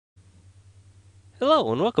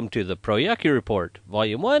Hello and welcome to the Pro Yakyu Report,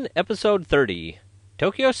 Volume 1, Episode 30,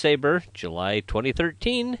 Tokyo SABR, July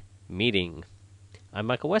 2013, Meeting. I'm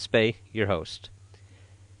Michael Westbay, your host.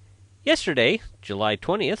 Yesterday, July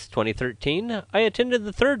 20th, 2013, I attended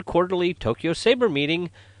the third quarterly Tokyo SABR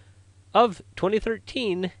meeting of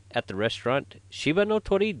 2013 at the restaurant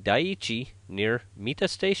Shiba-no-Tori Daiichi near Mita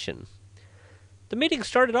Station. The meeting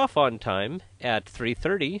started off on time at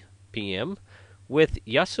 3:30 p.m., with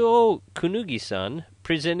Yasuo Kunugi-san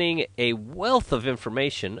presenting a wealth of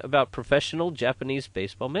information about professional Japanese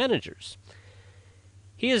baseball managers.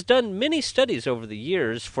 He has done many studies over the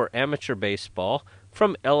years for amateur baseball,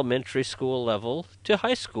 from elementary school level to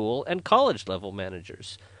high school and college level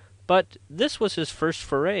managers, but this was his first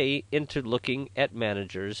foray into looking at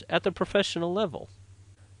managers at the professional level.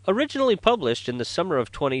 Originally published in the summer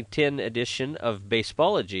of 2010 edition of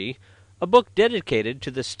Baseballogy, a book dedicated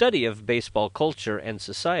to the study of baseball culture and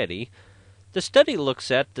society, the study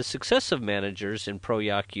looks at the success of managers in Pro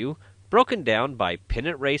Yakyu broken down by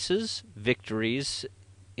pennant races, victories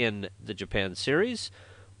in the Japan Series,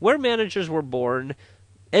 where managers were born,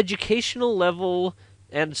 educational level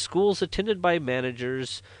and schools attended by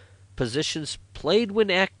managers, positions played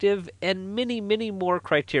when active, and many, many more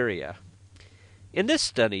criteria. In this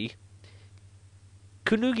study,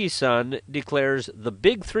 Kunugi-san declares the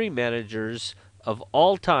big three managers of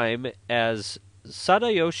all time as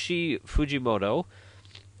Sadayoshi Fujimoto,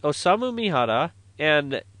 Osamu Mihara,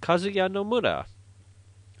 and Kazuya Nomura.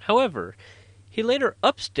 However, he later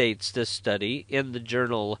updates this study in the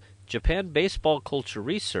journal Japan Baseball Culture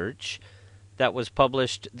Research that was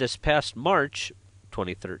published this past March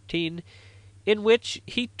 2013, in which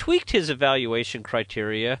he tweaked his evaluation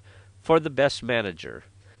criteria for the best manager.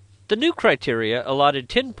 The new criteria allotted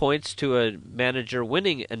 10 points to a manager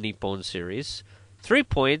winning a Nippon Series, 3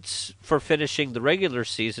 points for finishing the regular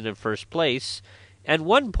season in first place, and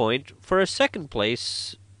 1 point for a second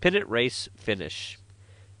place pennant race finish.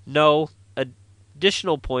 No,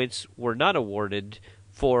 additional points were not awarded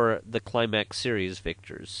for the Climax Series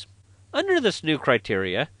victors. Under this new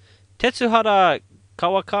criteria, Tetsuhara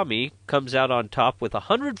Kawakami comes out on top with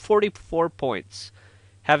 144 points,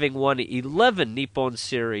 having won 11 Nippon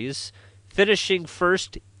Series, finishing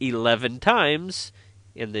first 11 times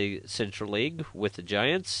in the Central League with the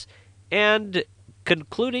Giants, and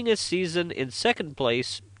concluding a season in second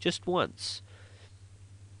place just once.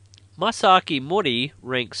 Masaaki Mori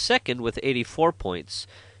ranks second with 84 points,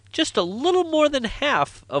 just a little more than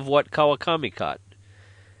half of what Kawakami caught.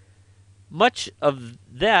 Much of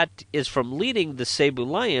that is from leading the Seibu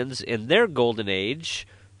Lions in their golden age,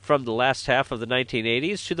 from the last half of the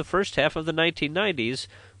 1980s to the first half of the 1990s,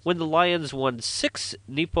 when the Lions won 6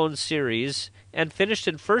 Nippon Series and finished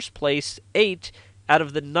in first place 8 out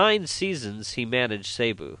of the 9 seasons he managed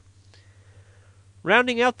Seibu.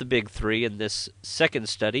 Rounding out the big three in this second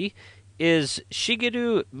study is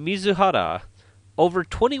Shigeru Mizuhara. Over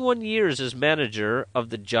 21 years as manager of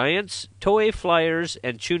the Giants, Toei Flyers,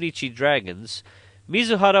 and Chunichi Dragons,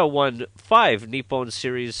 Mizuhara won 5 Nippon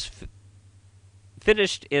Series,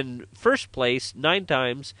 finished in first place 9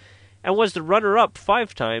 times, and was the runner-up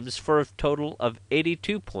 5 times for a total of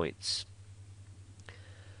 82 points.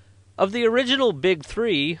 Of the original Big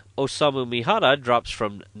Three, Osamu Mihara drops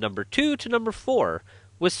from number 2 to number 4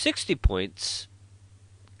 with 60 points.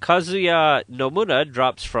 Kazuya Nomura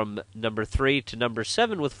drops from number 3 to number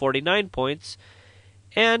 7 with 49 points.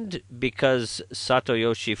 And because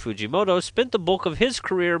Satoyoshi Fujimoto spent the bulk of his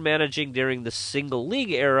career managing during the single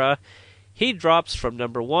league era, he drops from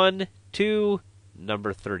number 1 to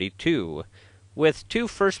number 32, with 2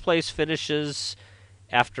 first-place finishes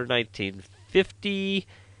after 1950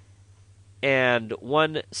 and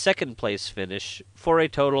 1 second-place finish for a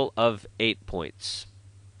total of 8 points.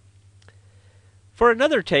 For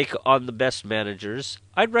another take on the best managers,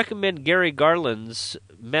 I'd recommend Gary Garland's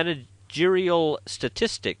Managerial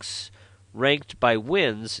Statistics, ranked by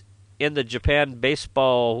wins in the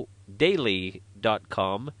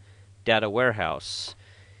JapanBaseballDaily.com data warehouse.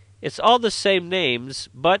 It's all the same names,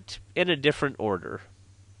 but in a different order.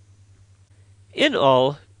 In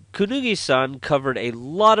all, Kunugi-san covered a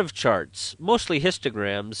lot of charts, mostly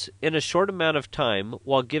histograms, in a short amount of time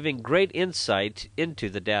while giving great insight into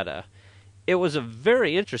the data. It was a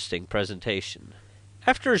very interesting presentation.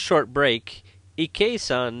 After a short break,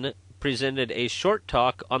 Ikei-san presented a short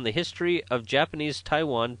talk on the history of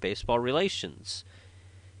Japanese-Taiwan baseball relations.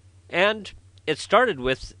 And it started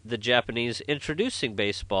with the Japanese introducing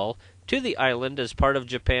baseball to the island as part of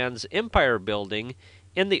Japan's empire building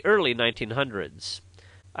in the early 1900s.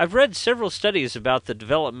 I've read several studies about the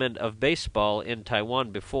development of baseball in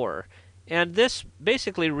Taiwan before, And this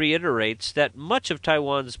basically reiterates that much of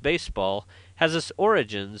Taiwan's baseball has its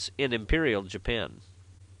origins in Imperial Japan.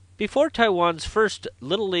 Before Taiwan's first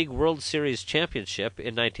Little League World Series championship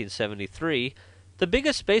in 1973, the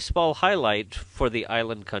biggest baseball highlight for the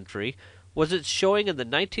island country was its showing in the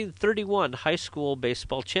 1931 High School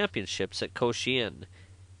Baseball Championships at Koshien.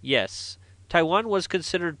 Yes, Taiwan was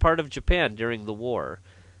considered part of Japan during the war.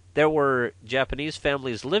 There were Japanese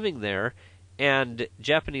families living there, and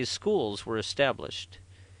Japanese schools were established.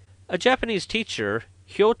 A Japanese teacher,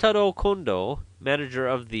 Hyotaro Kondo, manager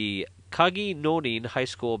of the Kagi Norin High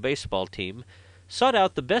School baseball team, sought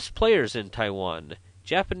out the best players in Taiwan,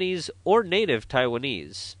 Japanese or native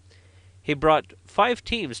Taiwanese. He brought 5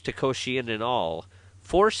 teams to Koshien in all,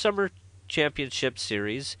 4 summer championship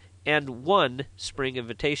series, and 1 spring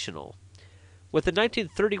invitational, with the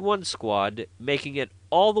 1931 squad making it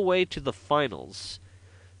all the way to the finals.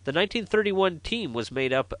 The 1931 team was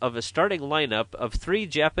made up of a starting lineup of 3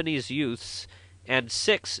 Japanese youths and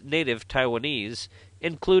 6 native Taiwanese,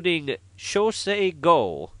 including Shosei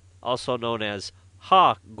Go, also known as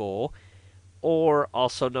Ha Go, or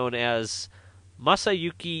also known as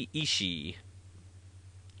Masayuki Ishii,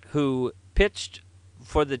 who pitched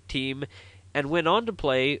for the team and went on to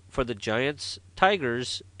play for the Giants,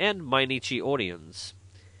 Tigers, and Mainichi Orions.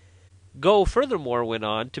 Go furthermore went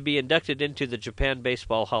on to be inducted into the Japan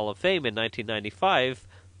Baseball Hall of Fame in 1995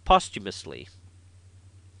 posthumously.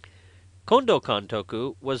 Kondo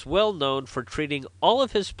Kantoku was well known for treating all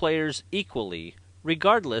of his players equally,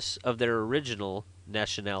 regardless of their original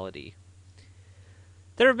nationality.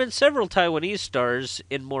 There have been several Taiwanese stars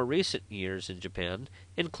in more recent years in Japan,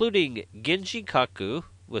 including Genji Kaku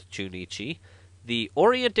with Chunichi, the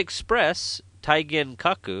Orient Express Taigen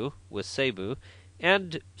Kaku with Seibu,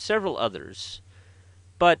 and several others.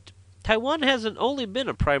 But Taiwan hasn't only been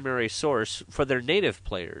a primary source for their native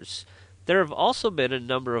players. There have also been a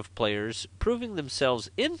number of players proving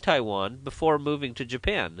themselves in Taiwan before moving to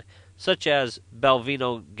Japan, such as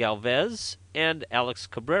Balvino Galvez and Alex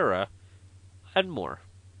Cabrera, and more.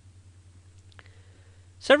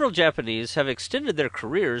 Several Japanese have extended their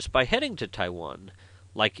careers by heading to Taiwan,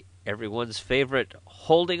 like everyone's favorite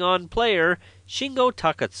holding-on player, Shingo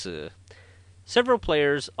Takatsu. Several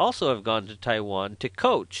players also have gone to Taiwan to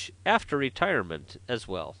coach after retirement as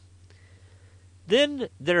well. Then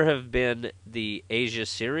there have been the Asia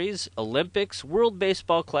Series, Olympics, World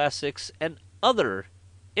Baseball Classics, and other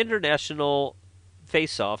international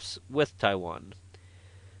face-offs with Taiwan.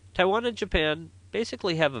 Taiwan and Japan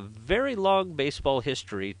basically have a very long baseball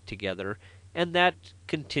history together, and that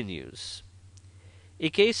continues.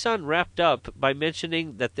 Ikei-san wrapped up by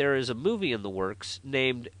mentioning that there is a movie in the works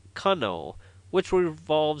named Kano, which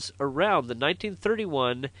revolves around the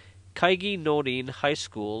 1931 Kaigi Norin High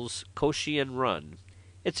School's Koshien Run.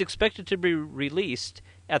 It's expected to be released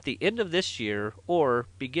at the end of this year or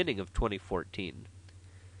beginning of 2014.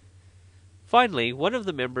 Finally, one of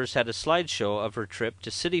the members had a slideshow of her trip to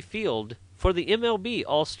Citi Field for the MLB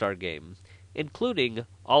All Star game, including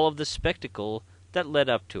all of the spectacle that led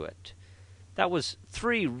up to it. That was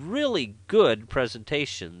 3 really good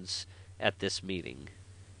presentations at this meeting.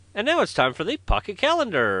 And now it's time for the Pocket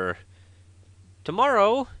Calendar.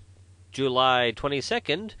 Tomorrow, July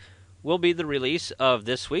 22nd, will be the release of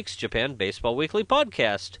this week's Japan Baseball Weekly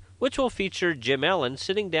podcast, which will feature Jim Allen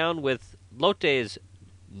sitting down with Lotte's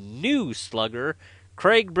new slugger,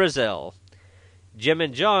 Craig Brazell. Jim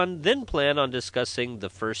and John then plan on discussing the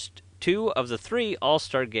first 2 of the 3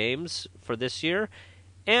 All-Star games for this year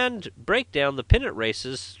and break down the pennant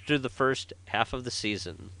races through the first half of the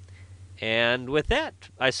season. And with that,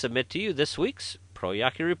 I submit to you this week's Pro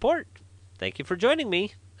Yakyu Report. Thank you for joining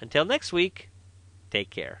me. Until next week,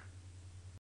 take care.